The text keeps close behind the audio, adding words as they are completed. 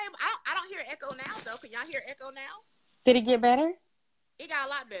don't hear echo now, though. Can y'all hear echo now? Did it get better? It got a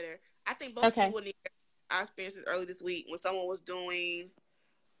lot better. I think both of you Okay. will need our experiences early this week when someone was doing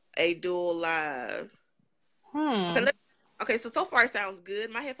a dual live. Okay, Hmm. okay. So far it sounds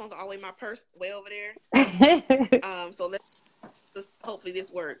good. My headphones are all the way in my purse, way over there. So let's hopefully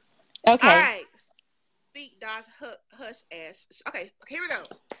this works. All Okay. right. Speak, Dodge, hush, Ash. Okay, here we go.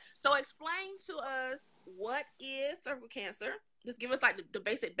 So explain to us what is cervical cancer. Just give us like the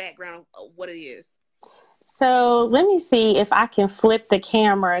basic background of what it is. So let me see if I can flip the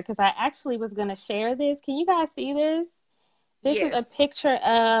camera because I actually was going to share this. Can you guys see this? This is a Yes. picture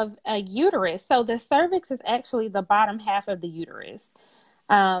of a uterus. So the cervix is actually the bottom half of the uterus.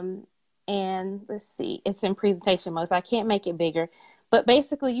 And let's see, it's in presentation mode, so I can't make it bigger. But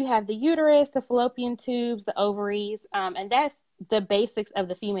basically, you have the uterus, the fallopian tubes, the ovaries, and that's the basics of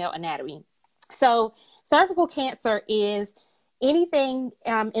the female anatomy. So cervical cancer is anything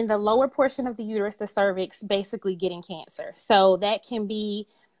in the lower portion of the uterus, the cervix, basically getting cancer. So that can be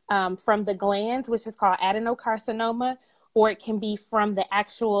from the glands, which is called adenocarcinoma, or it can be from the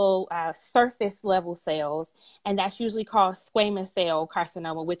actual surface level cells, and that's usually called squamous cell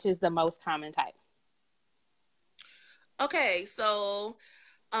carcinoma, which is the most common type. Okay, so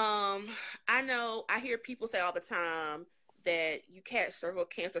I hear people say all the time that you catch cervical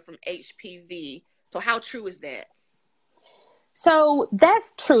cancer from HPV. So how true is that? So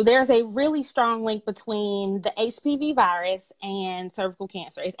that's true. There's a really strong link between the HPV virus and cervical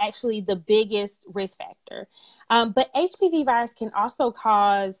cancer. It's actually the biggest risk factor. But HPV virus can also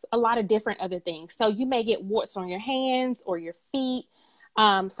cause a lot of different other things. So you may get warts on your hands or your feet.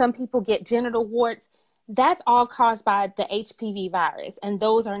 Some people get genital warts. That's all caused by the HPV virus. And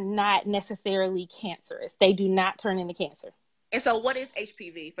those are not necessarily cancerous. They do not turn into cancer. And so what is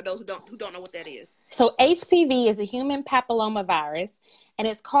HPV for those who don't know what that is? So HPV is the human papilloma virus, and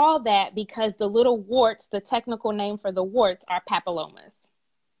it's called that because the little warts, the technical name for the warts, are papillomas.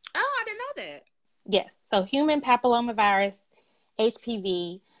 Oh, I didn't know that. Yes. So human papilloma virus,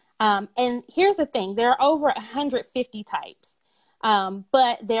 HPV. And here's the thing, there are over 150 types,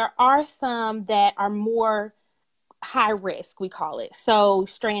 but there are some that are more high risk, we call it. So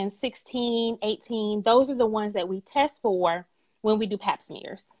strands 16, 18, those are the ones that we test for when we do pap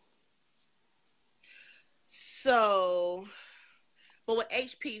smears. So, but with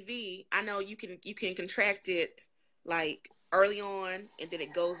HPV, I know you can contract it like early on, and then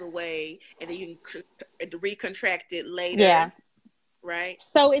it goes away, and then you can recontract it Yeah. later, right?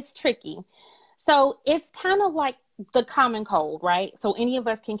 So it's tricky. So it's kind of like the common cold, right? So any of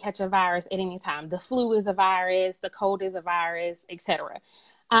us can catch a virus at any time. The flu is a virus, the cold is a virus, etc.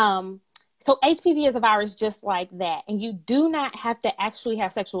 So HPV is a virus just like that. And you do not have to actually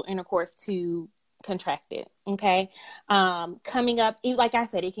have sexual intercourse to contract it. Okay. Coming up, like I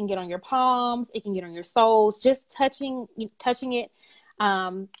said, it can get on your palms, it can get on your soles, just touching it.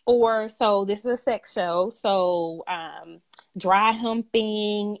 Or so this is a sex show. So dry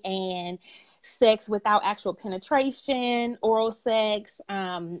humping and sex without actual penetration, oral sex,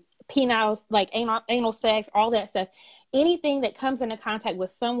 penile, like anal sex, all that stuff. Anything that comes into contact with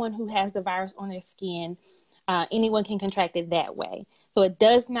someone who has the virus on their skin, anyone can contract it that way. So it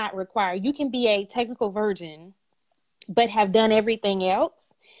does not require, you can be a technical virgin, but have done everything else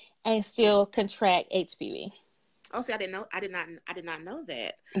and still contract HPV. Oh, see, I didn't know. I did not know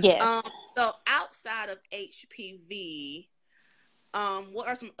that. Yes. So outside of HPV, what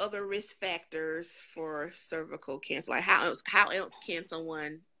are some other risk factors for cervical cancer? Like how else can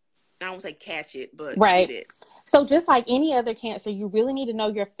someone, I don't want to say catch it, but get Right. it? So just like any other cancer, you really need to know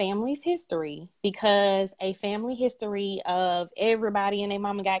your family's history, because a family history of everybody and their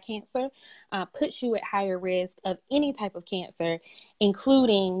mama got cancer puts you at higher risk of any type of cancer,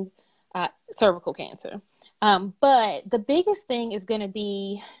 including cervical cancer. But the biggest thing is going to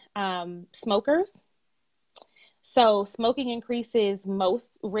be smokers. So smoking increases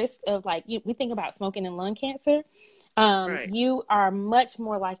most risk of, like, we think about smoking and lung cancer. Right. You are much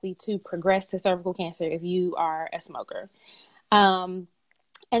more likely to progress to cervical cancer if you are a smoker. And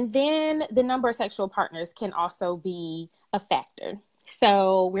then the number of sexual partners can also be a factor.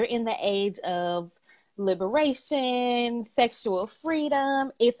 So we're in the age of liberation, sexual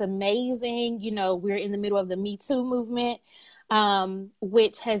freedom. It's amazing. You know, we're in the middle of the Me Too movement,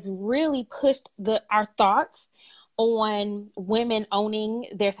 which has really pushed our thoughts on women owning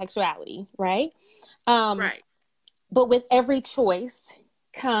their sexuality, right? Right. But with every choice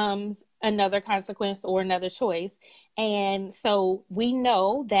comes another consequence or another choice. And so we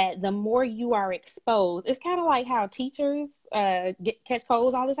know that the more you are exposed, it's kind of like how teachers catch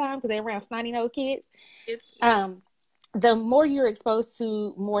colds all the time because they're around snotty nosed kids. It's the more you're exposed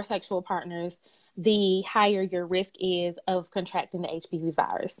to more sexual partners, the higher your risk is of contracting the HPV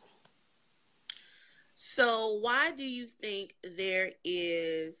virus. So, why do you think there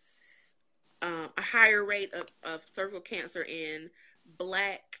is a higher rate of cervical cancer in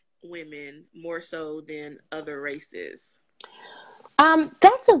Black women more so than other races?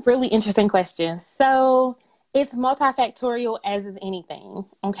 That's a really interesting question. So it's multifactorial, as is anything.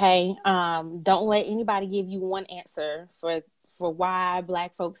 Okay. Don't let anybody give you one answer for why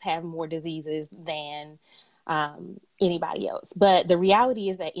Black folks have more diseases than anybody else. But the reality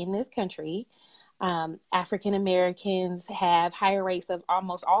is that in this country, African Americans have higher rates of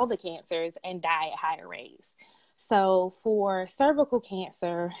almost all the cancers and die at higher rates. So for cervical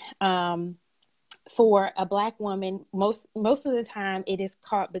cancer, for a Black woman, most of the time it is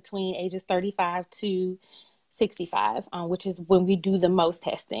caught between ages 35 to 65, which is when we do the most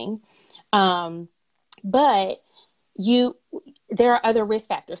testing. But there are other risk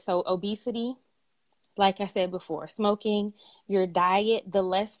factors. So obesity, like I said before, smoking, your diet, the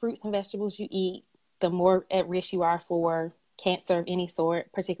less fruits and vegetables you eat, the more at risk you are for cancer of any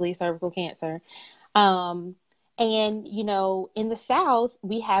sort, particularly cervical cancer. And, in the South,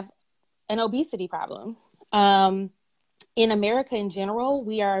 we have an obesity problem. In America in general,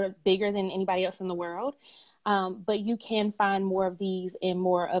 we are bigger than anybody else in the world. But you can find more of these in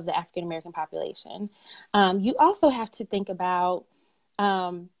more of the African American population. You also have to think about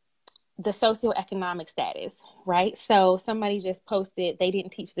the socioeconomic status, right? So somebody just posted they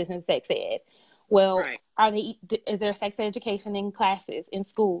didn't teach this in sex ed. Well, right. Is there sex education in classes, in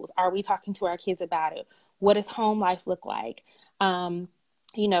schools? Are we talking to our kids about it? What does home life look like?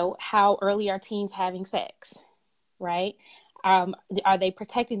 How early are teens having sex, right? Are they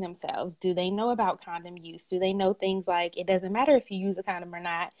protecting themselves? Do they know about condom use? Do they know things like it doesn't matter if you use a condom or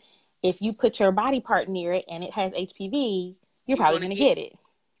not? If you put your body part near it and it has HPV, you're probably going to get it.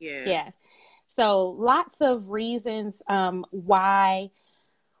 Yeah. So lots of reasons why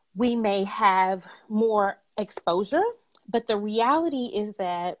we may have more exposure, but the reality is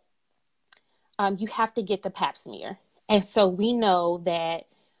that you have to get the pap smear. And so we know that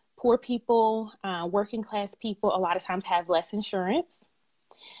poor people, working class people, a lot of times have less insurance.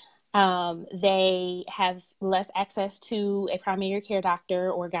 They have less access to a primary care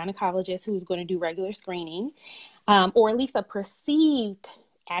doctor or gynecologist who's going to do regular screening, or at least a perceived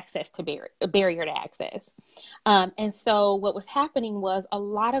access to barrier to access. And so what was happening was a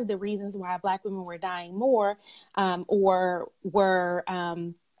lot of the reasons why Black women were dying more, or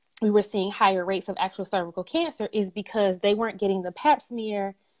we were seeing higher rates of actual cervical cancer is because they weren't getting the pap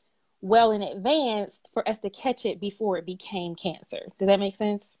smear well in advance for us to catch it before it became cancer. Does that make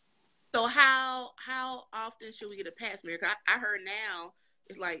sense? So how often should we get a pap smear? I heard now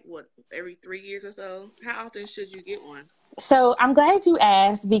it's like every 3 years or so. How often should you get one? So I'm glad you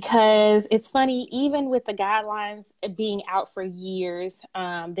asked, because it's funny, even with the guidelines being out for years,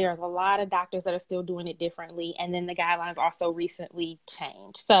 there's a lot of doctors that are still doing it differently. And then the guidelines also recently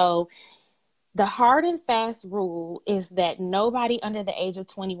changed. So the hard and fast rule is that nobody under the age of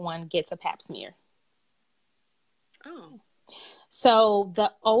 21 gets a pap smear. Oh. So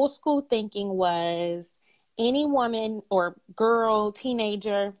the old school thinking was any woman or girl,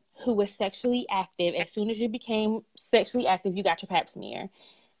 teenager who was sexually active, as soon as you became sexually active, you got your pap smear.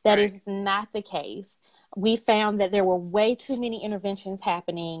 That is not the case. We found that there were way too many interventions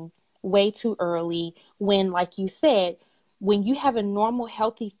happening way too early when, like you said, when you have a normal,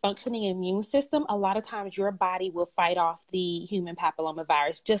 healthy, functioning immune system, a lot of times your body will fight off the human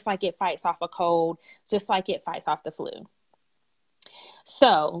papillomavirus, just like it fights off a cold, just like it fights off the flu.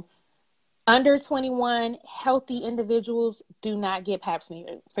 So under 21, healthy individuals do not get pap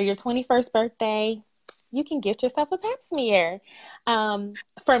smear. For your 21st birthday, you can gift yourself a pap smear.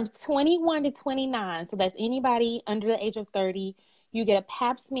 From 21 to 29, so that's anybody under the age of 30, you get a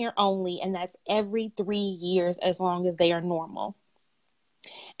pap smear only, and that's every 3 years as long as they are normal.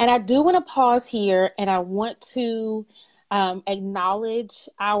 And I do want to pause here, and I want to acknowledge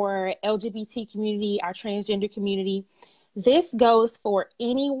our LGBT community, our transgender community. This goes for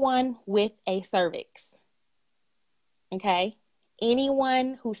anyone with a cervix. Okay?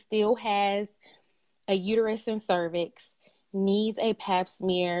 Anyone who still has a uterus and cervix needs a pap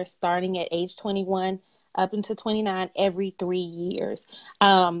smear starting at age 21 up until 29 every 3 years.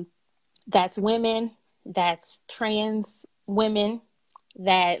 That's women, that's trans women,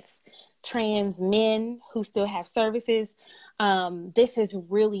 that's trans men who still have cervixes. This is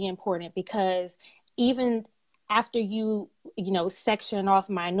really important because even after you section off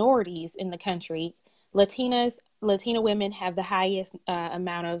minorities in the country, Latina women have the highest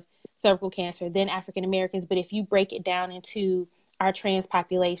amount of cervical cancer than African Americans. But if you break it down into our trans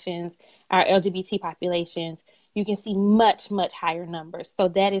populations, our LGBT populations, you can see much, much higher numbers. So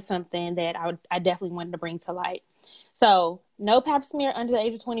that is something that I definitely wanted to bring to light. So no pap smear under the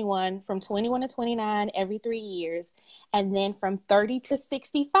age of 21, from 21 to 29 every 3 years. And then from 30 to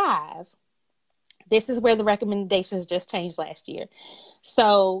 65, this is where the recommendations just changed last year.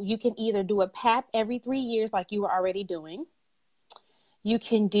 So you can either do a pap every 3 years like you were already doing. You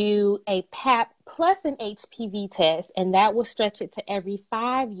can do a pap plus an HPV test, and that will stretch it to every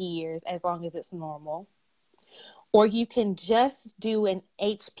 5 years as long as it's normal. Or you can just do an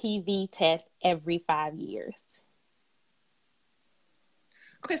HPV test every 5 years.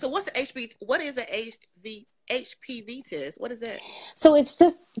 Okay, so what's the HPV? What is a HPV test? What is that? So it's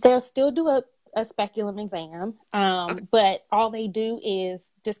just, they'll still do a speculum exam, Okay. but all they do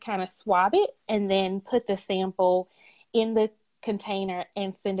is just kind of swab it and then put the sample in the container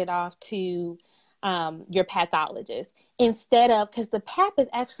and send it off to your pathologist, instead of, because the pap is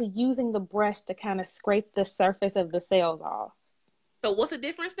actually using the brush to kind of scrape the surface of the cells off. So what's the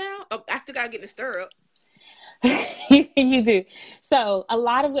difference now? Oh, I still gotta get in the stirrup. You do. So a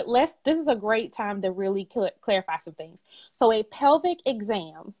lot of it, this is a great time to really clarify some things. So a pelvic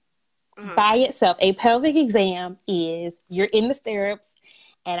exam by itself, a pelvic exam is, you're in the stirrups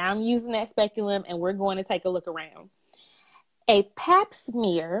and I'm using that speculum and we're going to take a look around. A pap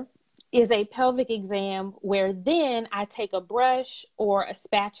smear is a pelvic exam where then I take a brush or a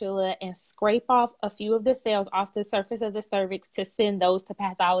spatula and scrape off a few of the cells off the surface of the cervix to send those to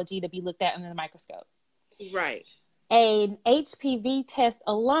pathology to be looked at under the microscope. Right. An HPV test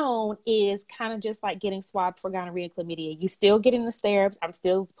alone is kind of just like getting swabbed for gonorrhea and chlamydia. You still get in the stirrups. I'm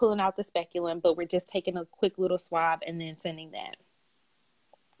still pulling out the speculum, but we're just taking a quick little swab and then sending that.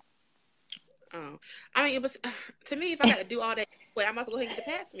 Oh, I mean, it was to me. If I got to do all that, well, I might as well go ahead and get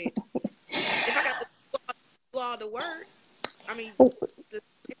the pass me. If I got to do all the work, I mean,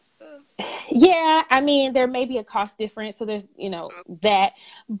 yeah, I mean, there may be a cost difference, so there's, that,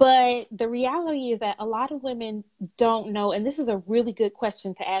 but the reality is that a lot of women don't know, and this is a really good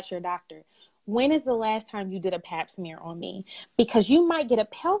question to ask your doctor. When is the last time you did a pap smear on me? Because you might get a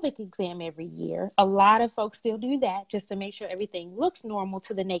pelvic exam every year. A lot of folks still do that just to make sure everything looks normal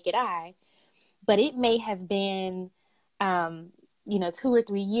to the naked eye, but it may have been 2 or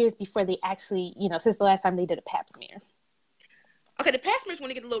 3 years before they actually, since the last time they did a pap smear. Okay, the pap smear is when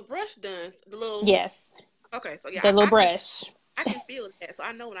they get the little brush done. The little. Yes. Okay, so yeah, the little brush. I can feel that, so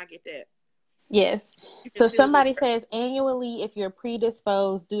I know when I get that. Yes. So somebody says annually if you're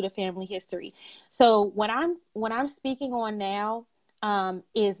predisposed due to family history. So what I'm speaking on now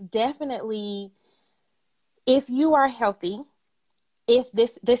is definitely if you are healthy, if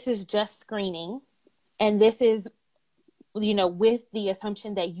this is just screening, and this is with the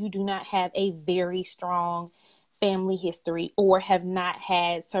assumption that you do not have a very strong family history or have not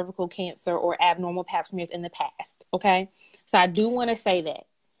had cervical cancer or abnormal pap smears in the past. Okay. So I do want to say that.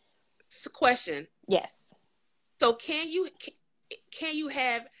 It's a question. Yes. So can you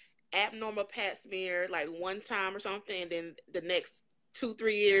have abnormal pap smear like one time or something, and then the next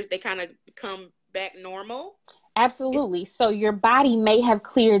 2-3 years they kind of come back normal? Absolutely. So your body may have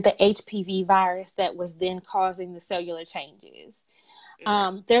cleared the HPV virus that was then causing the cellular changes.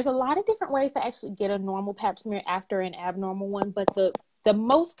 Okay. There's a lot of different ways to actually get a normal pap smear after an abnormal one, but the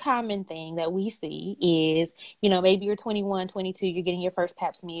most common thing that we see is, maybe you're 21, 22, you're getting your first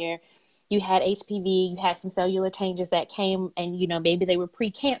pap smear, you had HPV, you had some cellular changes that came, and, maybe they were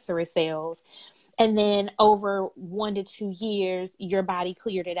precancerous cells. And then over 1 to 2 years, your body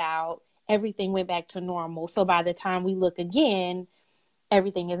cleared it out. Everything went back to normal. So by the time we look again,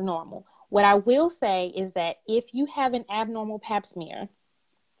 everything is normal. What I will say is that if you have an abnormal pap smear,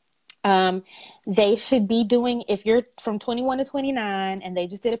 they should be doing, if you're from 21 to 29 and they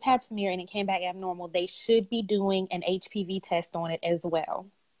just did a pap smear and it came back abnormal, they should be doing an HPV test on it as well.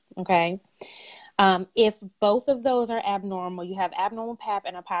 Okay. If both of those are abnormal, you have abnormal pap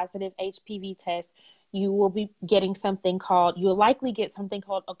and a positive HPV test, you will be getting you'll likely get something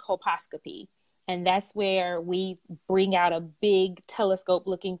called a colposcopy. And that's where we bring out a big telescope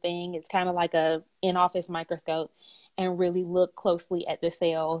looking thing. It's kind of like a in-office microscope, and really look closely at the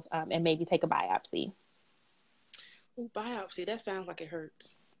cells and maybe take a biopsy. Ooh, biopsy, that sounds like it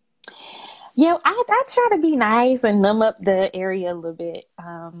hurts. Yeah, I try to be nice and numb up the area a little bit,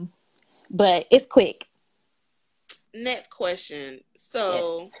 but it's quick. Next question.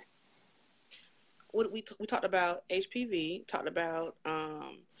 So, yes. What we talked about HPV, talked about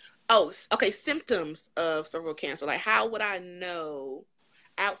symptoms of cervical cancer. Like, how would I know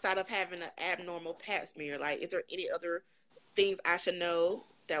outside of having an abnormal pap smear? Like, is there any other things I should know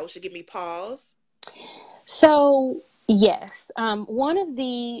that should give me pause? So, yes, one of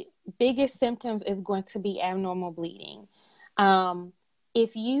the biggest symptoms is going to be abnormal bleeding.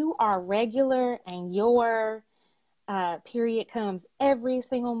 If you are regular and your period comes every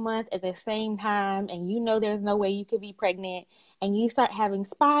single month at the same time, and you know there's no way you could be pregnant, and you start having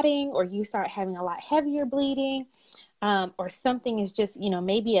spotting, or you start having a lot heavier bleeding, or something is just,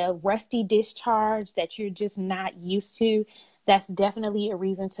 maybe a rusty discharge that you're just not used to, that's definitely a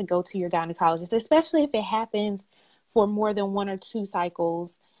reason to go to your gynecologist, especially if it happens for more than 1 or 2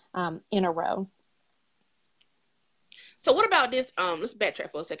 cycles in a row. So what about this? Let's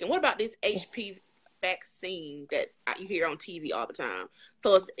backtrack for a second. What about this Yes. HPV vaccine that you hear on TV all the time?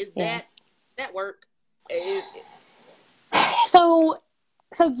 So is Yeah. that work? So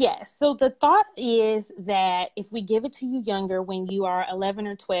yes. So the thought is that if we give it to you younger, when you are 11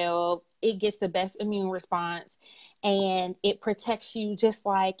 or 12, it gets the best immune response, and it protects you just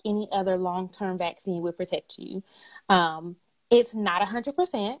like any other long-term vaccine would protect you. It's not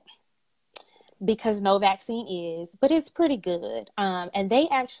 100%, because no vaccine is, but it's pretty good. And they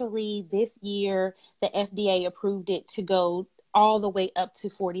actually, this year, the FDA approved it to go all the way up to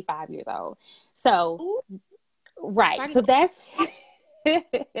 45 years old. So, Ooh, right. finally. So that's,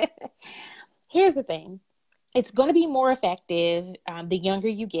 here's the thing. It's going to be more effective the younger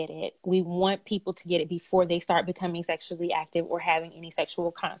you get it. We want people to get it before they start becoming sexually active or having any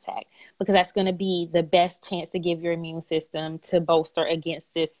sexual contact, because that's going to be the best chance to give your immune system to bolster against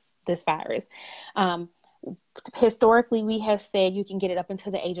this virus. Historically, we have said you can get it up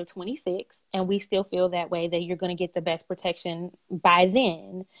until the age of 26, and we still feel that way, that you're going to get the best protection by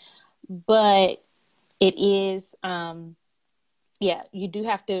then. But it is, you do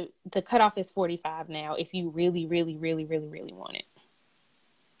have to, the cutoff is 45 now if you really, really, really, really, really want it.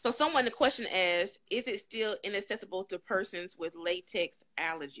 So the question asks, is it still inaccessible to persons with latex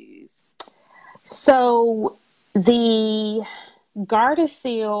allergies? So the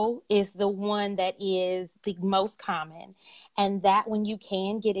Gardasil is the one that is the most common, and that one you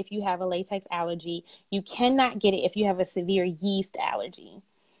can get if you have a latex allergy. You cannot get it if you have a severe yeast allergy.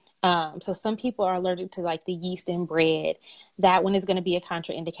 So some people are allergic to like the yeast in bread. That one is going to be a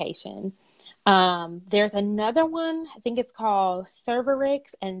contraindication. There's another one, I think it's called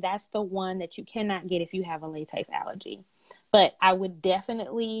Cervarix, and that's the one that you cannot get if you have a latex allergy. But I would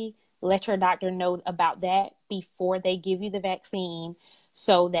definitely let your doctor know about that before they give you the vaccine,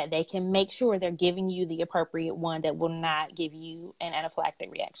 so that they can make sure they're giving you the appropriate one that will not give you an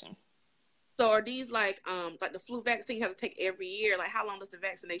anaphylactic reaction. So are these like the flu vaccine you have to take every year? Like, how long does the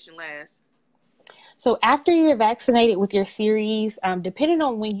vaccination last? So after you're vaccinated with your series, depending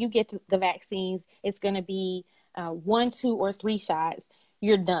on when you get to the vaccines, it's going to be 1, 2, or 3 shots.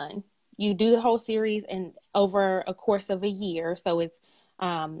 You're done. You do the whole series and over a course of a year. So it's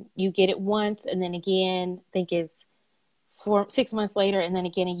you get it once, and then again, I think it's 6 months later, and then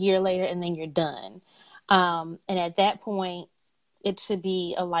again a year later, and then you're done. And at that point, it should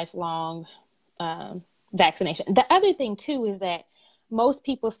be a lifelong vaccination. The other thing too is that most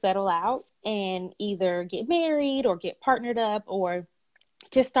people settle out and either get married or get partnered up, or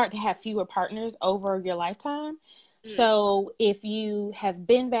just start to have fewer partners over your lifetime. So if you have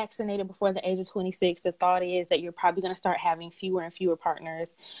been vaccinated before the age of 26, the thought is that you're probably going to start having fewer and fewer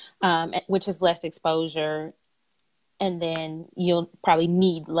partners, which is less exposure. And then you'll probably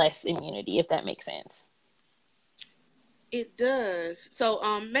need less immunity, if that makes sense. It does. So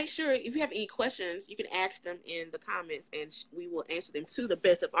make sure if you have any questions, you can ask them in the comments, and we will answer them to the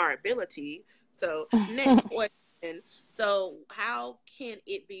best of our ability. So next question. So how can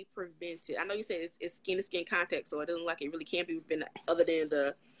it be prevented? I know you said it's skin to skin contact, so it doesn't like it really can be prevented other than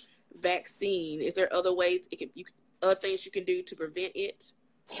the vaccine. Is there other ways other things you can do to prevent it?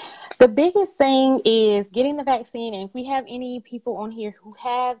 The biggest thing is getting the vaccine. And if we have any people on here who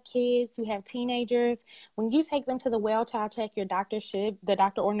have kids, who have teenagers, when you take them to the well child check, the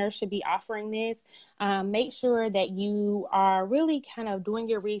doctor or nurse should be offering this. Make sure that you are really kind of doing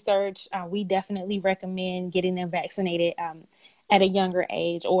your research. We definitely recommend getting them vaccinated at a younger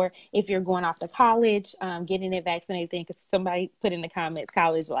age, or if you're going off to college, getting it vaccinated. Because somebody put in the comments,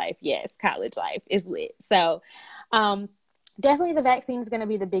 college life. Yes, college life is lit. So, definitely the vaccine is going to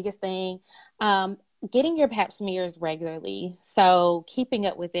be the biggest thing. Getting your pap smears regularly. So keeping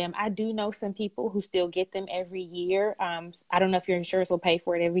up with them. I do know some people who still get them every year. I don't know if your insurance will pay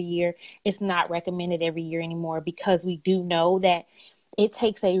for it every year. It's not recommended every year anymore, because we do know that it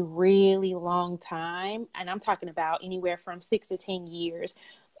takes a really long time. And I'm talking about anywhere from 6 to 10 years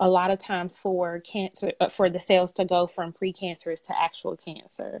a lot of times for cancer, for the cells to go from precancerous to actual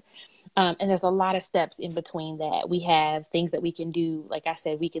cancer. And there's a lot of steps in between that. We have things that we can do. Like I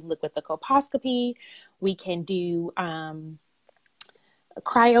said, we can look with the colposcopy. We can do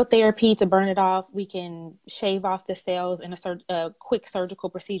cryotherapy to burn it off. We can shave off the cells in a quick surgical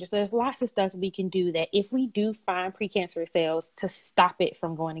procedure. So there's lots of stuff we can do that if we do find precancerous cells, to stop it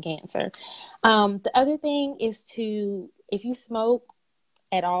from going to cancer. The other thing is if you smoke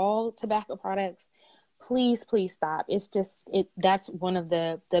at all tobacco products, please stop. It's just that's one of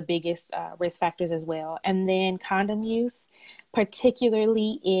the biggest risk factors as well. And then condom use,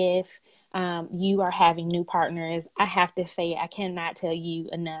 particularly if you are having new partners. I have to say, I cannot tell you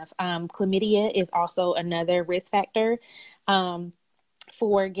enough. Chlamydia is also another risk factor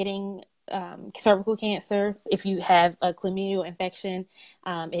for getting cervical cancer. If you have a chlamydial infection,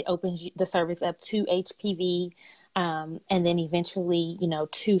 it opens the cervix up to HPV, and then eventually,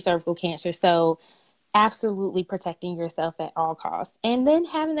 to cervical cancer. So absolutely protecting yourself at all costs. And then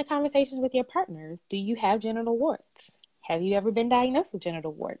having the conversations with your partner. Do you have genital warts? Have you ever been diagnosed with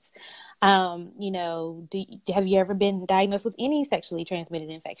genital warts? Have you ever been diagnosed with any sexually transmitted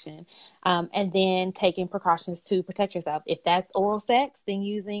infection? And then taking precautions to protect yourself. If that's oral sex, then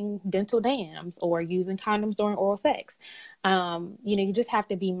using dental dams or using condoms during oral sex. You just have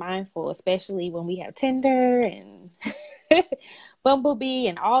to be mindful, especially when we have Tinder and Bumblebee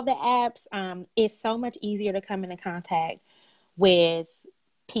and all the apps. It's so much easier to come into contact with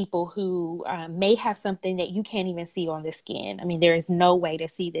people who may have something that you can't even see on the skin. I mean, there is no way to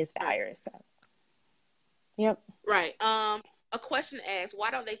see this virus. So, yep. Right. A question asked, why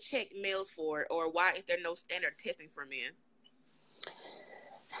don't they check males for it, or why is there no standard testing for men?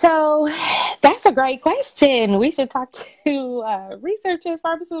 So that's a great question. We should talk to researchers,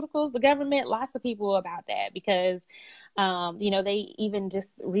 pharmaceuticals, the government, lots of people about that, because they even just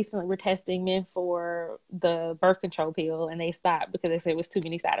recently were testing men for the birth control pill, and they stopped because they said it was too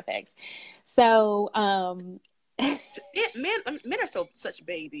many side effects. So men are such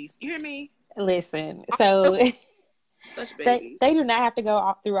babies. You hear me? Listen, so such babies. They do not have to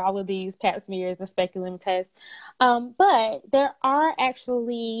go through all of these pap smears and speculum tests. But there are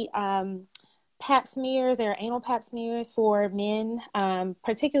actually pap smears. There are anal pap smears for men,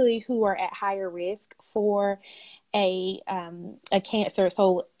 particularly who are at higher risk for a cancer.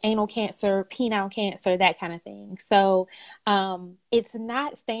 So anal cancer, penile cancer, that kind of thing. So it's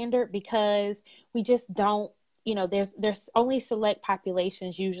not standard because we just don't, there's only select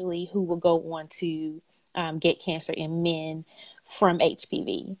populations usually who will go on to get cancer in men from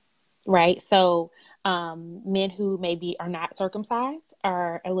HPV, right? So men who maybe are not circumcised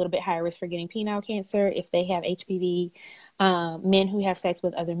are a little bit higher risk for getting penile cancer if they have HPV. Men who have sex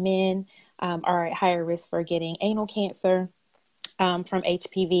with other men are at higher risk for getting anal cancer from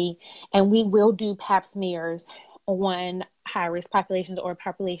HPV. And we will do pap smears on high-risk populations or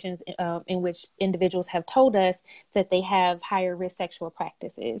populations in which individuals have told us that they have higher risk sexual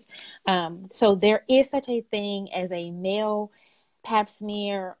practices. So there is such a thing as a male pap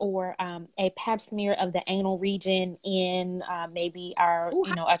smear or a pap smear of the anal region in maybe our,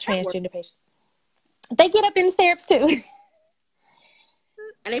 a transgender patient. They get up in the stirrups too.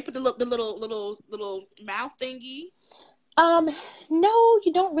 And they put the little mouth thingy. No,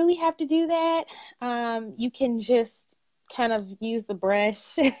 you don't really have to do that. You can just kind of use the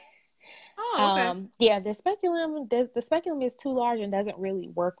brush. Oh, okay. Yeah, the speculum is too large and doesn't really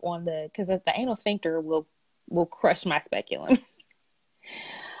work on because the anal sphincter will crush my speculum.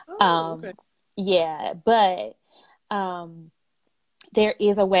 Okay. Yeah, but there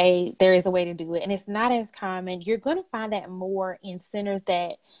is a way to do it, and it's not as common. You're going to find that more in centers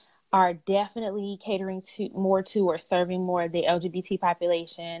that are definitely catering to or serving more of the LGBT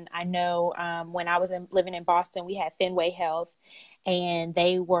population. I know when I was living in Boston, we had Fenway Health, and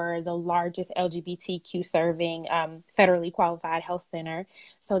they were the largest LGBTQ serving federally qualified health center.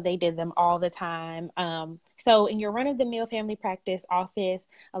 So they did them all the time. So in your run-of-the-mill family practice office,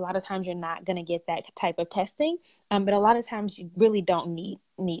 a lot of times you're not going to get that type of testing, but a lot of times you really don't need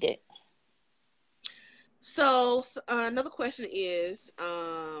it. So another question is,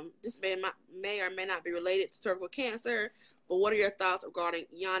 this may or may not be related to cervical cancer, but what are your thoughts regarding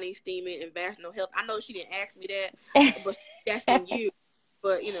yoni, steaming, and vaginal health? I know she didn't ask me that, but she's asking you.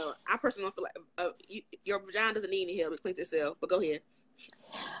 But I personally don't feel like your vagina doesn't need any help; it cleans itself. But go ahead.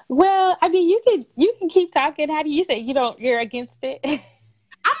 Well, I mean, you can keep talking. How do you say you're against it?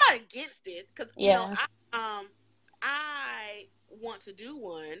 I'm not against it because yeah. I want to do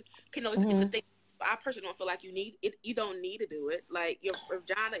one. It's the thing. I personally don't feel like you need it. You don't need to do it. Like your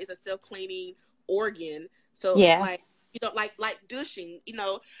vagina is a self-cleaning organ. So yeah. like You know, like douching. You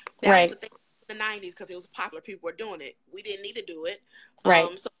know, that was the Right. thing in the 90s because it was popular. People were doing it. We didn't need to do it.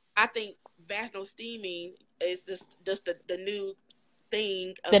 Right. So I think vaginal steaming is just the new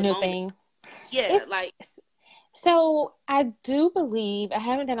thing of The the new moment. thing. Yeah, It's like So I do believe, I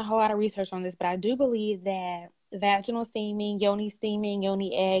haven't done a whole lot of research on this, but I do believe that vaginal steaming, yoni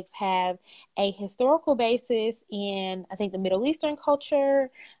eggs have a historical basis in, I think, the Middle Eastern culture,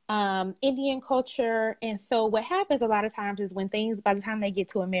 Indian culture. And so what happens a lot of times is when things, by the time they get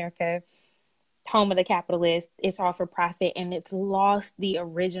to America, home of the capitalist, it's all for profit, and it's lost the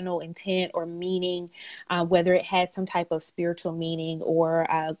original intent or meaning, whether it had some type of spiritual meaning or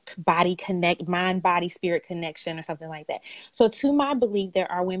mind body spirit connection or something like that. So to my belief,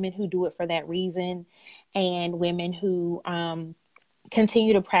 there are women who do it for that reason, and women who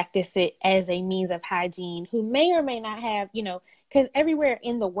continue to practice it as a means of hygiene, who may or may not have, because everywhere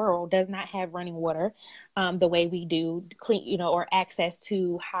in the world does not have running water the way we do, clean, or access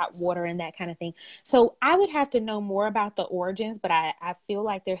to hot water and that kind of thing. So I would have to know more about the origins, but I feel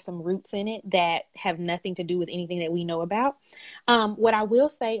like there's some roots in it that have nothing to do with anything that we know about. What I will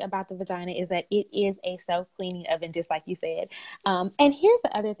say about the vagina is that it is a self-cleaning oven, just like you said. And here's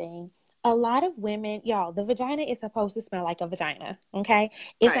the other thing. A lot of women, y'all, the vagina is supposed to smell like a vagina, okay?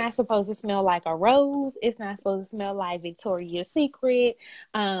 It's right, not supposed to smell like a rose. It's not supposed to smell like Victoria's Secret.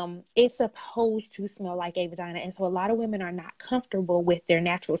 It's supposed to smell like a vagina. And so a lot of women are not comfortable with their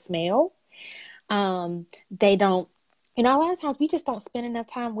natural smell. They don't, a lot of times we just don't spend enough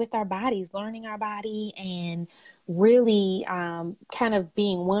time with our bodies, learning our body and really kind of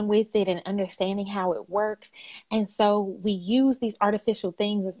being one with it and understanding how it works. And so we use these artificial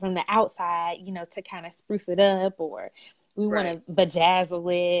things from the outside, to kind of spruce it up, or we want right. to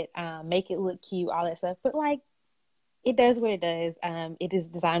bedazzle it, make it look cute, all that stuff. But like, it does what it does. It is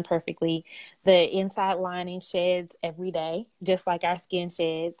designed perfectly. The inside lining sheds every day, just like our skin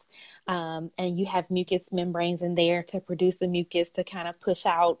sheds. And you have mucus membranes in there to produce the mucus to kind of push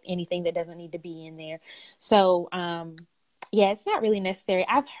out anything that doesn't need to be in there. So, yeah, it's not really necessary.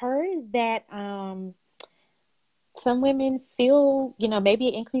 I've heard that some women feel, maybe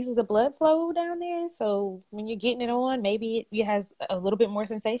it increases the blood flow down there. So when you're getting it on, maybe it has a little bit more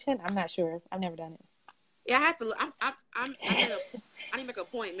sensation. I'm not sure. I've never done it. Yeah, I have to. I'm in a. I need to make an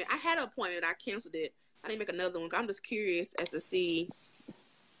appointment. I had an appointment. I canceled it. I need to make another one. I'm just curious as to see,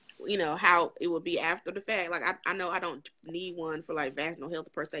 how it would be after the fact. Like I know I don't need one for like vaginal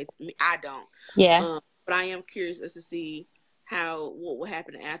health per se. I don't. Yeah. But I am curious as to see what will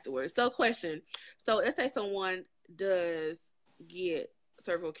happen afterwards. So, question. So, let's say someone does get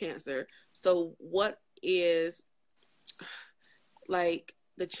cervical cancer. So, what is like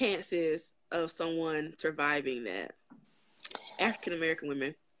the chances of someone surviving that? African American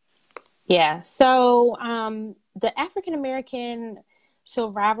women. Yeah. So the African American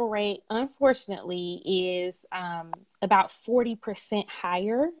survival rate, unfortunately, is about 40%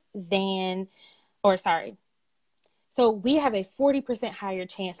 higher than, or sorry. So we have a 40% higher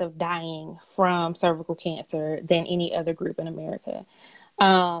chance of dying from cervical cancer than any other group in America.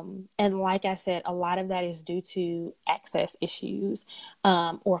 And like I said, a lot of that is due to access issues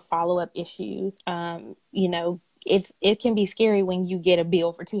or follow-up issues. It can be scary when you get a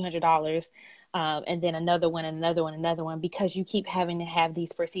bill for $200 and then another one, another one, because you keep having to have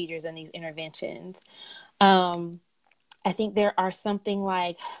these procedures and these interventions. Um, I think there are something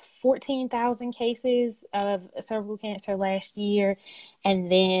like 14,000 cases of cervical cancer last year,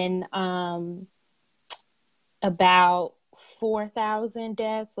 and then about 4,000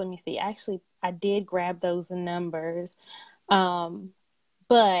 deaths. Let me see. Actually, I did grab those numbers,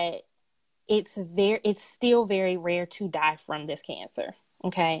 but it's still very rare to die from this cancer.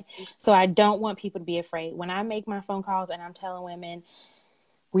 Okay, so I don't want people to be afraid when I make my phone calls and I'm telling women,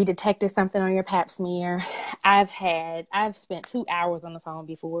 we detected something on your pap smear. I've spent 2 hours on the phone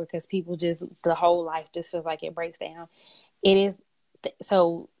before because people just, the whole life just feels like it breaks down. It is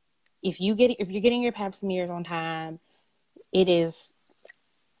so if you're getting your pap smears on time, it is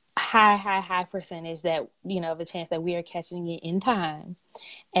high percentage that, the chance that we are catching it in time,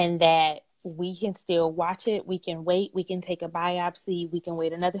 and that we can still watch it. We can wait. We can take a biopsy. We can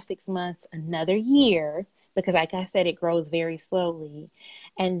wait another 6 months, another year, because like I said, it grows very slowly.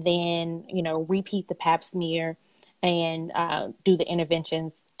 And then, repeat the pap smear and do the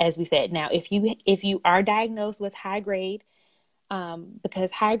interventions as we said. Now, if you are diagnosed with high grade,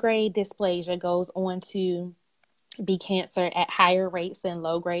 because high grade dysplasia goes on to be cancer at higher rates than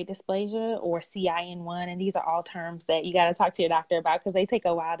low grade dysplasia or CIN1. And these are all terms that you got to talk to your doctor about because they take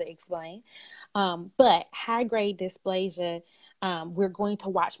a while to explain. But high grade dysplasia we're going to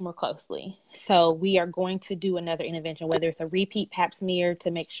watch more closely. So we are going to do another intervention, whether it's a repeat pap smear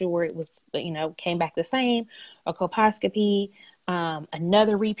to make sure it was, came back the same, or colposcopy,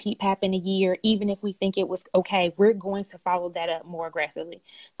 another repeat pap in a year. Even if we think it was okay, we're going to follow that up more aggressively.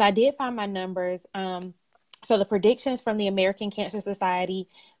 So I did find my numbers. So the predictions from the American Cancer Society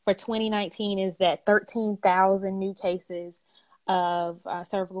for 2019 is that 13,000 new cases of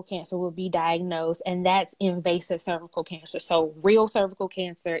cervical cancer will be diagnosed, and that's invasive cervical cancer. So real cervical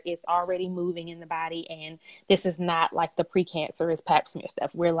cancer, it's already moving in the body, and this is not like the precancerous pap smear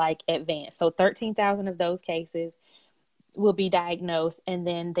stuff. We're like advanced. So 13,000 of those cases will be diagnosed, and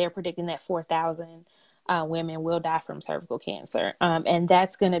then they're predicting that 4,000 women will die from cervical cancer. And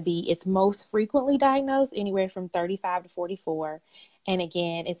that's going to be, it's most frequently diagnosed anywhere from 35 to 44. And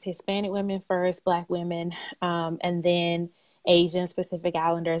again, it's Hispanic women first, Black women, and then Asian, Pacific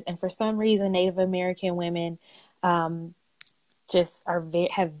Islanders. And for some reason, Native American women just have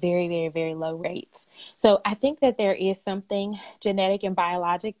very, very, very low rates. So I think that there is something genetic and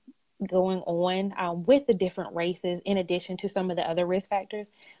biologic going on with the different races, in addition to some of the other risk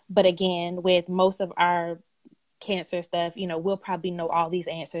factors. But again, with most of our cancer stuff, we'll probably know all these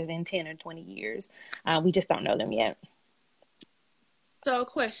answers in 10 or 20 years. We just don't know them yet. So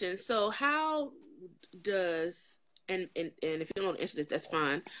question. So how does, and if you don't answer this, that's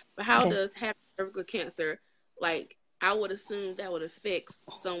fine, but how does having cervical cancer, like, I would assume that would affect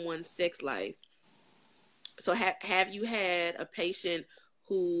someone's sex life. So have you had a patient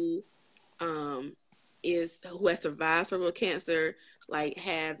who who has survived cervical cancer, like,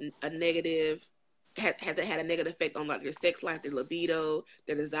 have a negative, has it had a negative effect on, like, their sex life, their libido,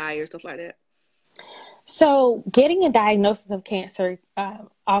 their desire, stuff like that? So getting a diagnosis of cancer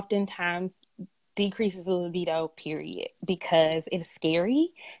oftentimes decreases the libido, period, because it's scary.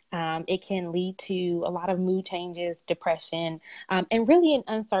 It can lead to a lot of mood changes, depression, and really an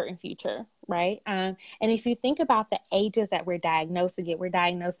uncertain future, right? And if you think about the ages that we're diagnosing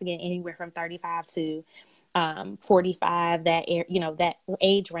it anywhere from 35 to 45, that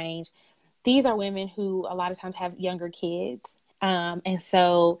age range. These are women who a lot of times have younger kids, and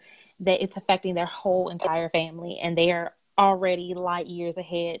so that it's affecting their whole entire family, and they are already light years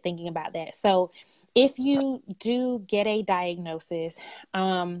ahead thinking about that. So if you do get a diagnosis,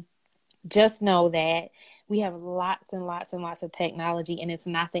 just know that we have lots and lots and lots of technology, and it's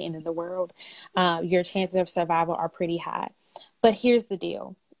not the end of the world. Your chances of survival are pretty high. But here's the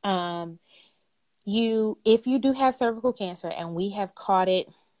deal. If you do have cervical cancer and we have caught it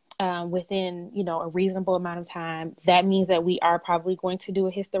within, a reasonable amount of time, that means that we are probably going to do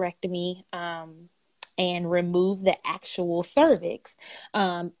a hysterectomy and remove the actual cervix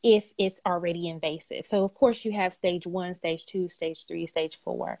if it's already invasive. So of course you have stage 1, stage 2, stage 3, stage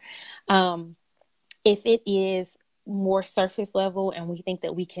 4. If it is more surface level and we think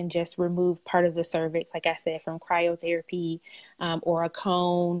that we can just remove part of the cervix, like I said, from cryotherapy or a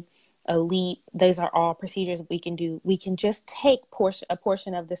cone, a LEEP, those are all procedures we can do. We can just take a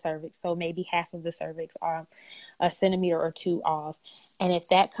portion of the cervix, so maybe half of the cervix, or a centimeter or 2 off. And if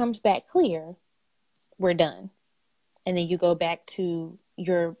that comes back clear, we're done. And then you go back to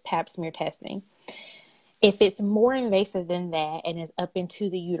your pap smear testing. If it's more invasive than that and is up into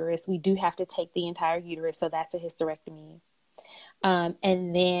the uterus, we do have to take the entire uterus. So that's a hysterectomy.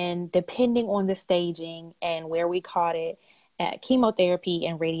 And then depending on the staging and where we caught it, chemotherapy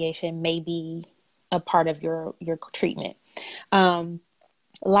and radiation may be a part of your treatment.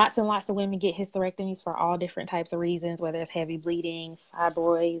 Lots and lots of women get hysterectomies for all different types of reasons, whether it's heavy bleeding,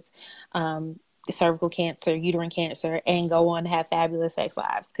 fibroids, cervical cancer, uterine cancer, and go on to have fabulous sex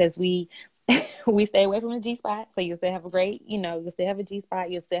lives, because we stay away from the G-spot. So you'll still have a great, you'll still have a G-spot,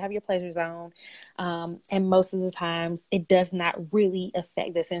 you'll still have your pleasure zone. And most of the time it does not really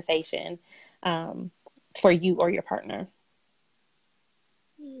affect the sensation for you or your partner.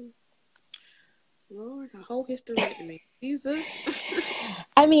 Lord, a whole hysterectomy. Jesus.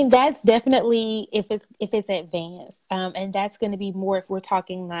 I mean, that's definitely if it's advanced, and that's going to be more if we're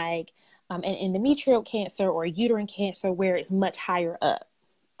talking like an endometrial cancer or uterine cancer, where it's much higher up.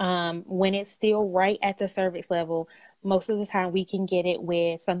 When it's still right at the cervix level, most of the time we can get it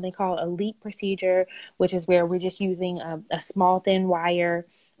with something called a LEEP procedure, which is where we're just using a small thin wire,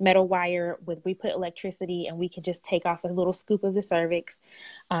 metal wire, we put electricity, and we can just take off a little scoop of the cervix.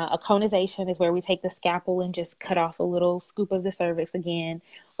 A conization is where we take the scalpel and just cut off a little scoop of the cervix again,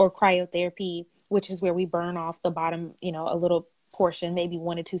 or cryotherapy, which is where we burn off the bottom, a little portion, maybe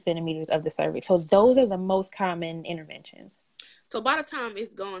 1 to 2 centimeters of the cervix. So those are the most common interventions. So by the time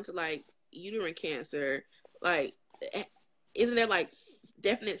it's gone to, like, uterine cancer, like, isn't there, like,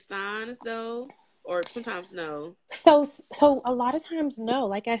 definite signs though? or sometimes no? So a lot of times, no.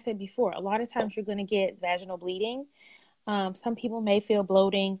 Like I said before, a lot of times you're going to get vaginal bleeding. Some people may feel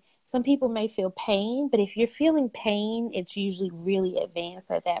bloating. Some people may feel pain, but if you're feeling pain, it's usually really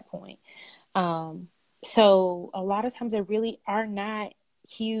advanced at that point. Um, so a lot of times they really are not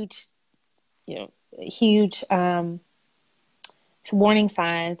huge, huge warning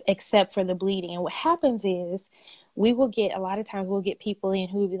signs except for the bleeding. And what happens is we will get, a lot of times we'll get people in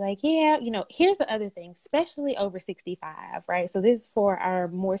who will be like, yeah, here's the other thing, especially over 65, right? So this is for our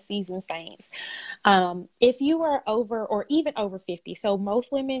more seasoned saints. If you are over or even over 50, so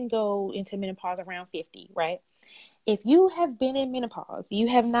most women go into menopause around 50, right? If you have been in menopause, you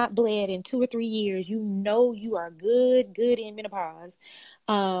have not bled in 2 or 3 years, you are good in menopause.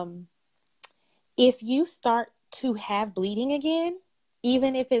 If you start to have bleeding again,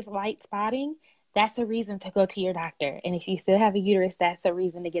 even if it's light spotting, that's a reason to go to your doctor. And if you still have a uterus, that's a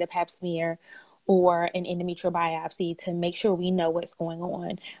reason to get a pap smear or an endometrial biopsy to make sure we know what's going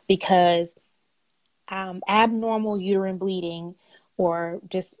on. Because abnormal uterine bleeding or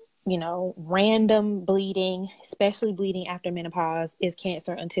just, random bleeding, especially bleeding after menopause, is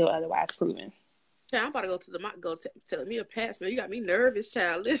cancer until otherwise proven. Child, I'm about to go to tell me a pap smear. You got me nervous,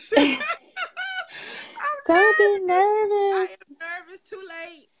 child. Listen. Don't be nervous. I nervous. am nervous. Too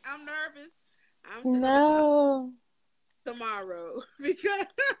late. I'm nervous. I'm sitting at the doctor No. tomorrow because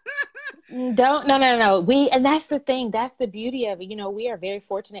Don't no. And that's the thing. That's the beauty of it. We are very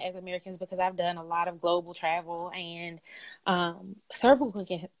fortunate as Americans because I've done a lot of global travel, and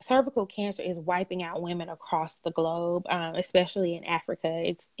cervical cancer is wiping out women across the globe, especially in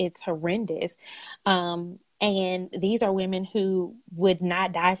Africa. It's horrendous. And these are women who would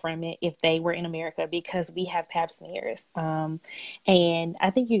not die from it if they were in America because we have pap smears. And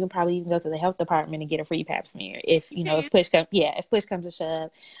I think you can probably even go to the health department and get a free pap smear if push comes to shove.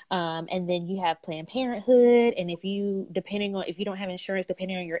 And then you have Planned Parenthood, and if you don't have insurance,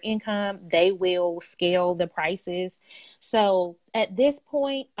 depending on your income, they will scale the prices. So at this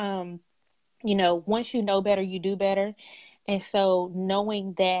point, once you know better, you do better. And so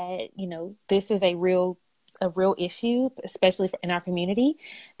knowing that, this is a real issue, especially in our community,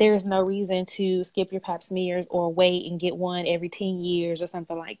 there is no reason to skip your pap smears or wait and get one every 10 years or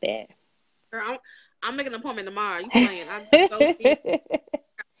something like that. Girl, I'm making an appointment tomorrow. You playing? I'm so nervous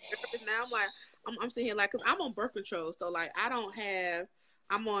now. I'm like, I'm sitting here like, cause I'm on birth control, so like I'm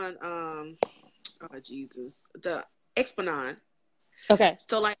on oh Jesus, the Expanon. Okay.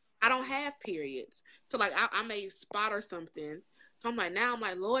 So like I don't have periods. So like I may spot or something. So I'm like,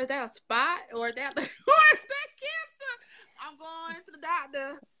 Lord, is that a spot or is that or is that cancer? I'm going to the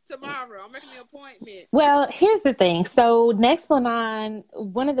doctor tomorrow. I'm making the appointment. Well, here's the thing. So Nexplanon,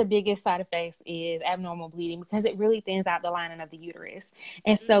 one of the biggest side effects is abnormal bleeding because it really thins out the lining of the uterus.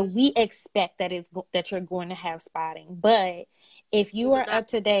 And so we expect that you're going to have spotting. But if you are up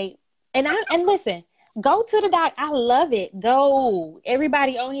to date, and listen, go to the doctor. I love it. Go.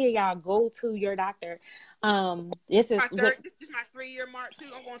 Everybody on here, y'all, go to your doctor. This is my 3-year mark too.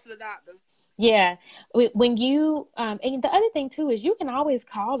 I'm going to the doctor. Yeah. When you, and the other thing too is you can always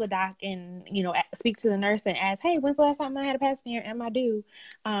call the doc and, speak to the nurse and ask, hey, when's the last time I had a pap smear? Am I due?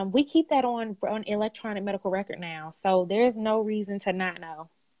 We keep that on electronic medical record now. So there's no reason to not know.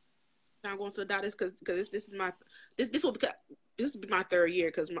 I'm going to the doctor because this will be my 3rd year.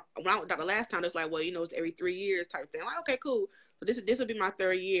 Because when I went to the last time, it's like, well, it's every 3 years type thing. I'm like, okay, cool. But this will be my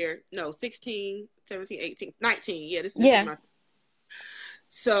 3rd year. No, 16, 17, 18, 19. Yeah, this will be my.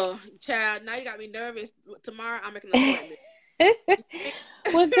 So, child, now you got me nervous. Tomorrow, I'm making an appointment.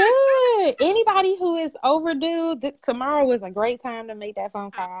 Well, good. Anybody who is overdue, tomorrow is a great time to make that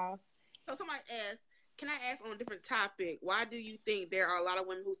phone call. So somebody asked, can I ask on a different topic? Why do you think there are a lot of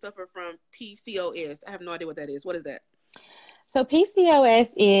women who suffer from PCOS? I have no idea what that is. What is that? So PCOS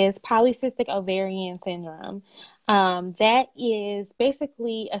is polycystic ovarian syndrome. That is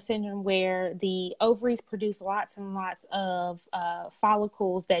basically a syndrome where the ovaries produce lots and lots of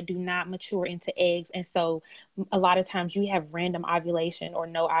follicles that do not mature into eggs. And so a lot of times you have random ovulation or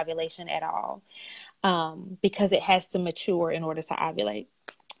no ovulation at all because it has to mature in order to ovulate.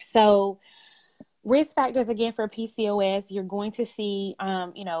 So risk factors again for PCOS, you're going to see,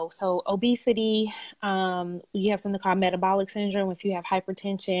 so obesity, you have something called metabolic syndrome. If you have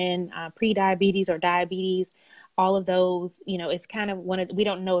hypertension, pre-diabetes or diabetes, all of those, it's kind of we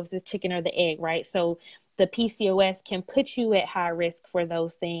don't know if it's the chicken or the egg, right? So the PCOS can put you at high risk for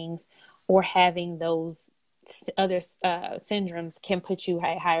those things, or having those other syndromes can put you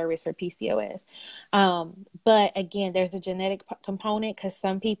at higher risk for PCOS. But again, there's a genetic component because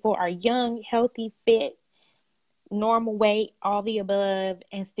some people are young, healthy, fit, normal weight, all the above,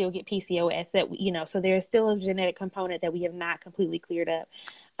 and still get PCOS. So there's still a genetic component that we have not completely cleared up.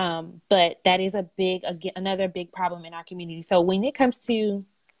 But that is another big problem in our community. So when it comes to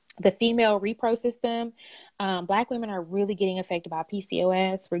the female repro system, Black women are really getting affected by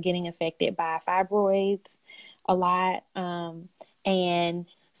PCOS. We're getting affected by fibroids a lot, and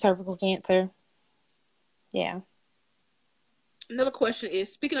cervical cancer. Yeah. Another question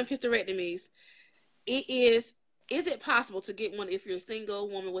is, speaking of hysterectomies, is it possible to get one if you're a single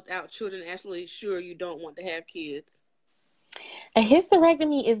woman without children, actually sure you don't want to have kids? A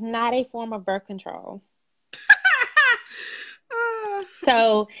hysterectomy is not a form of birth control.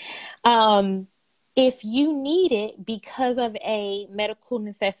 So, if you need it because of a medical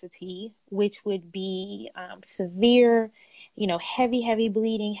necessity, which would be severe, heavy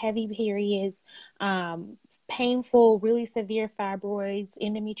bleeding, heavy periods, painful, really severe fibroids,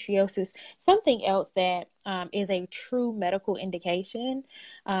 endometriosis, something else that is a true medical indication,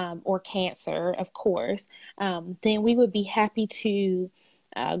 or cancer, of course, then we would be happy to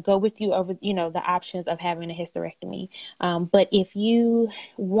go with you over, the options of having a hysterectomy. But if you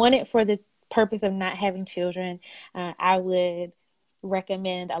want it for the purpose of not having children, I would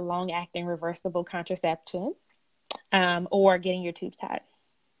recommend a long-acting reversible contraception, or getting your tubes tied.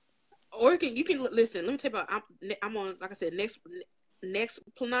 Or you can listen. Let me tell you about. I'm on, like I said, next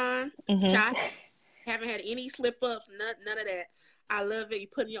Planon. Child, haven't had any slip ups, none of that. I love it. You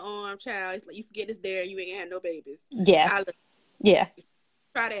put in your arm, child. It's like you forget it's there, and you ain't had no babies. Yeah, I love it. Yeah.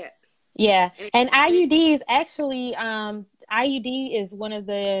 Try that. Yeah, and IUD is actually IUD is one of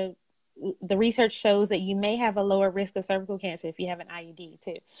the research shows that you may have a lower risk of cervical cancer if you have an IUD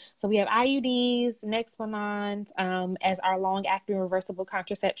too. So we have IUDs, Nexplanon, as our long-acting reversible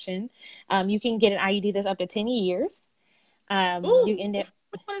contraception. You can get an IUD that's up to 10 years. Ooh, you end up,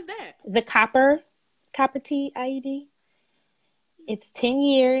 what is that? The copper T IUD. It's 10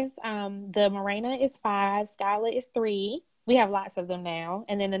 years. The Mirena is 5. Skyla is 3. We have lots of them now.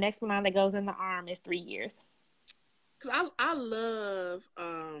 And then the next one that goes in the arm is 3 years. Because I love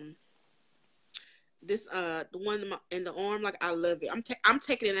this the one in the arm. Like, I love it. I'm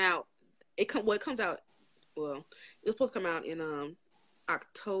taking it out. It comes out. Well, it's supposed to come out in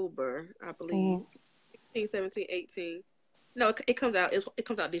October, I believe. 16, 17, 18. No, it comes out. It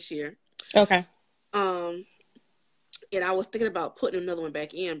comes out this year. Okay. And I was thinking about putting another one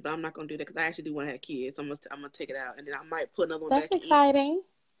back in, but I'm not gonna do that because I actually do want to have kids. So I'm gonna take it out, and then I might put another one back in. That's exciting.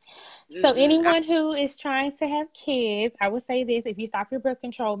 So anyone who is trying to have kids, I would say this: if you stop your birth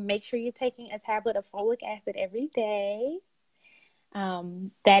control, make sure you're taking a tablet of folic acid every day.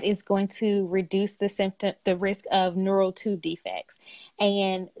 That is going to reduce the risk of neural tube defects,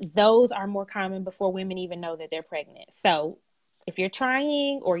 and those are more common before women even know that they're pregnant. So if you're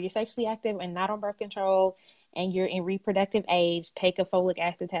trying, or you're sexually active and not on birth control, and you're in reproductive age, take a folic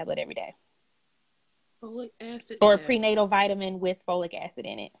acid tablet every day. Folic acid or a prenatal vitamin with folic acid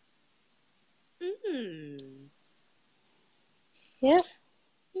in it. Yeah.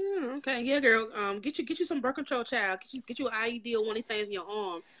 Yeah, okay. Yeah, girl. Get you some birth control, child. Get you an IUD or one of these things in your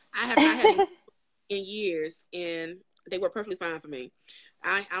arm. I have not had in years, and they were perfectly fine for me.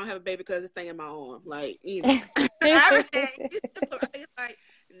 I don't have a baby because it's thing in my arm. Like, I think it's like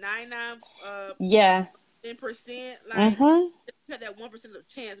 99 10%. Like, you have that 1% of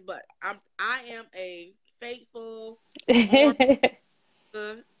chance, but I am a faithful arm,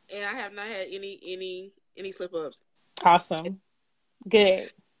 and I have not had any slip ups. Awesome.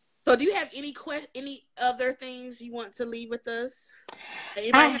 Good. So, do you have any other things you want to leave with us?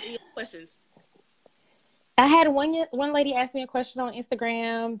 Anybody have any questions? I had one lady ask me a question on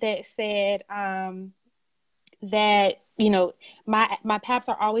Instagram that said that my paps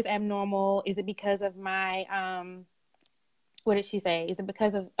are always abnormal. Is it because of my what did she say? Is it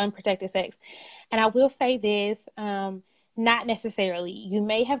because of unprotected sex? And I will say this, not necessarily. You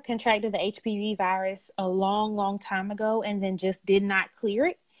may have contracted the HPV virus a long time ago and then just did not clear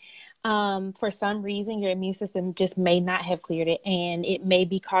it. For some reason, your immune system just may not have cleared it, and it may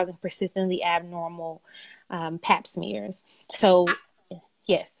be causing persistently abnormal pap smears. So,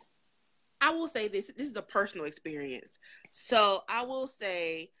 yes. I will say this is a personal experience. So I will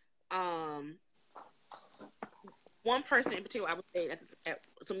say, one person in particular I was dating at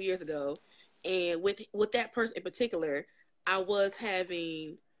some years ago, and with that person in particular, I was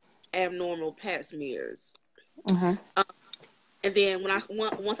having abnormal pap smears. Mm-hmm. And then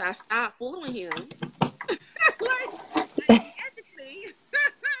once I stopped fooling with him, magically,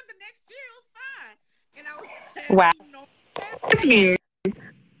 the next year it was fine, and I was having no pap smears.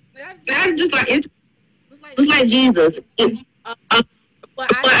 That's just like it's like Jesus. But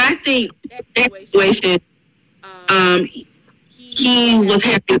I think that situation, um, he he was was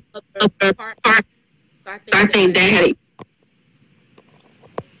having having other other part. part. So I I think that think had. that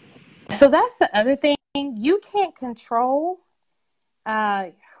had. So that's the other thing. You can't control uh,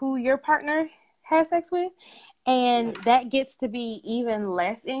 who your partner has sex with. And Right. that gets to be even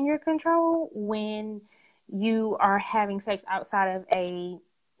less in your control when you are having sex outside of a,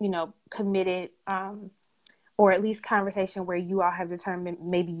 committed or at least conversation where you all have determined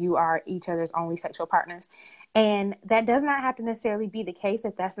maybe you are each other's only sexual partners. And that does not have to necessarily be the case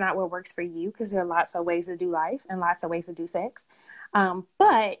if that's not what works for you, because there are lots of ways to do life and lots of ways to do sex.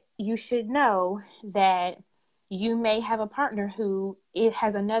 But you should know that you may have a partner who it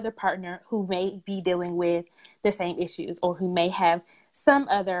has another partner who may be dealing with the same issues or who may have some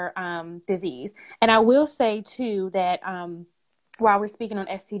other disease. And I will say too that while we're speaking on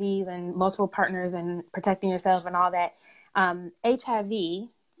STDs and multiple partners and protecting yourself and all that, HIV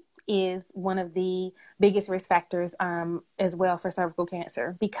is one of the biggest risk factors as well for cervical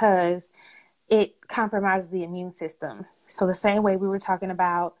cancer because it compromises the immune system. So the same way we were talking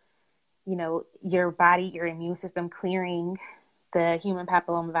about, your body, your immune system clearing the human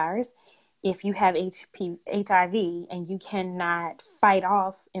papillomavirus, if you have HIV and you cannot fight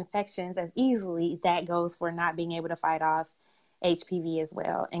off infections as easily, that goes for not being able to fight off HPV as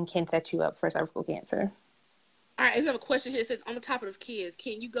well and can set you up for cervical cancer. All right, if you have a question here, it says on the topic of kids,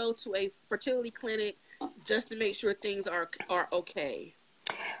 can you go to a fertility clinic just to make sure things are okay?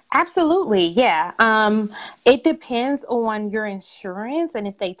 Absolutely, yeah. It depends on your insurance and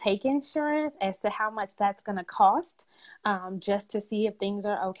if they take insurance as to how much that's going to cost, just to see if things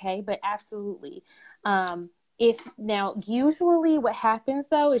are okay. But absolutely, if now usually what happens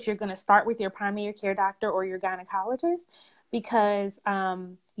though is you're going to start with your primary care doctor or your gynecologist because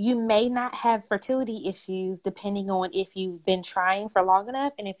you may not have fertility issues depending on if you've been trying for long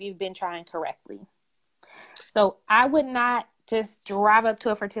enough and if you've been trying correctly. So I would not just drive up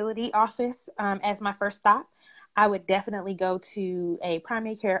to a fertility office as my first stop. I would definitely go to a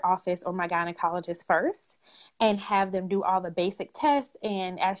primary care office or my gynecologist first and have them do all the basic tests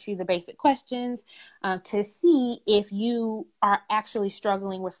and ask you the basic questions to see if you are actually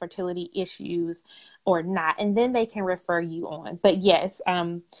struggling with fertility issues or not. And then they can refer you on. But yes,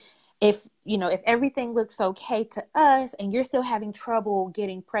 if everything looks okay to us and you're still having trouble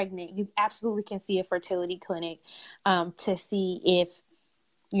getting pregnant, you absolutely can see a fertility clinic to see if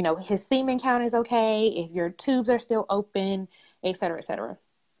his semen count is okay, if your tubes are still open, et cetera, et cetera.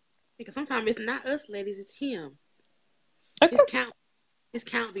 Because sometimes it's not us, ladies, it's him. Okay. His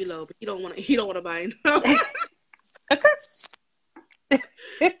count be low, but he don't want to buy no. Okay.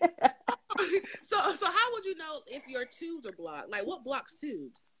 So how would you know if your tubes are blocked? Like what blocks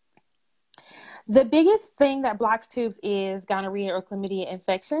tubes? The biggest thing that blocks tubes is gonorrhea or chlamydia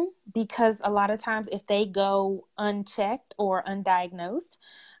infection because a lot of times if they go unchecked or undiagnosed,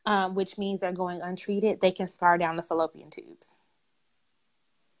 which means they're going untreated, they can scar down the fallopian tubes.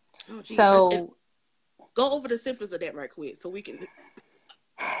 Oh, geez. So go over the symptoms of that right quick so we can.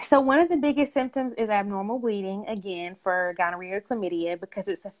 So one of the biggest symptoms is abnormal bleeding, again, for gonorrhea or chlamydia because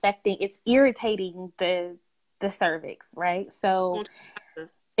it's irritating the cervix, right? So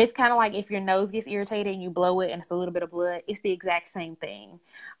it's kind of like if your nose gets irritated and you blow it and it's a little bit of blood, it's the exact same thing.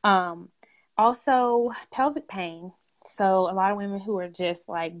 Also, pelvic pain. So a lot of women who are just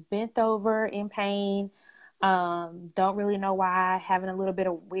like bent over in pain, don't really know why, having a little bit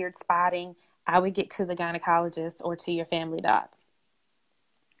of weird spotting, I would get to the gynecologist or to your family doc.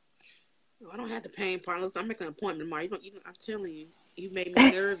 I don't have the pain part. I'm making an appointment tomorrow. I'm telling you, you made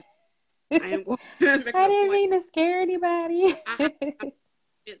me nervous. I am going to make an I didn't appointment. mean to scare anybody. I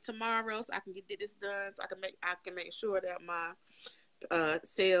tomorrow so I can get this done. So I can make sure that my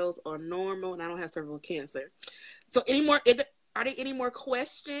cells are normal and I don't have cervical cancer. So are there any more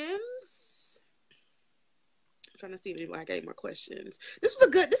questions? I'm trying to see if I got any more questions. This was a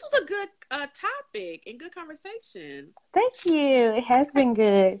good topic and good conversation. Thank you. It has been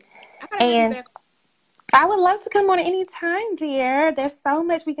good. I gotta have you back. I would love to come on any time, dear. There's so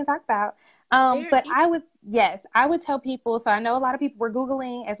much we can talk about. But I would tell people, so I know a lot of people were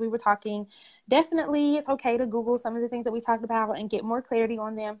Googling as we were talking. Definitely it's okay to Google some of the things that we talked about and get more clarity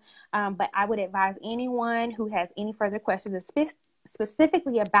on them. But I would advise anyone who has any further questions,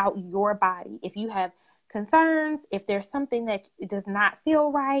 specifically about your body. If you have concerns, if there's something that does not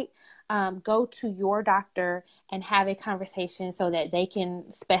feel right, go to your doctor and have a conversation so that they can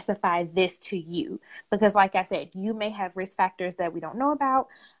specify this to you. Because like I said, you may have risk factors that we don't know about.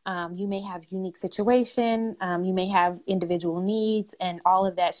 You may have unique situation. You may have individual needs, and all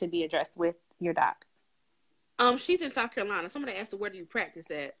of that should be addressed with your doc. She's in South Carolina. Somebody asked her, where do you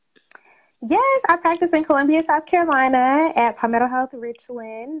practice at? Yes, I practice in Columbia, South Carolina at Palmetto Health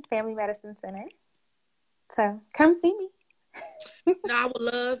Richland Family Medicine Center. So come see me. Now, I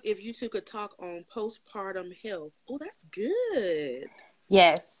would love if you two could talk on postpartum health. Oh, that's good.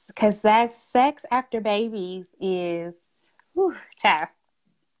 Yes, because that sex after babies is, whew, child.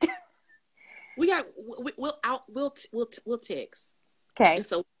 We got we'll out we'll text, and Okay.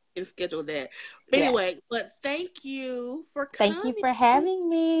 so we can schedule that. Yeah. Anyway, but thank you for Thank you coming. for having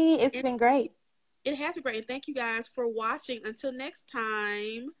me. It's And been great. it has been great. And thank you guys for watching. Until next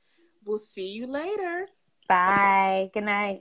time, we'll see you later. Bye. Good night.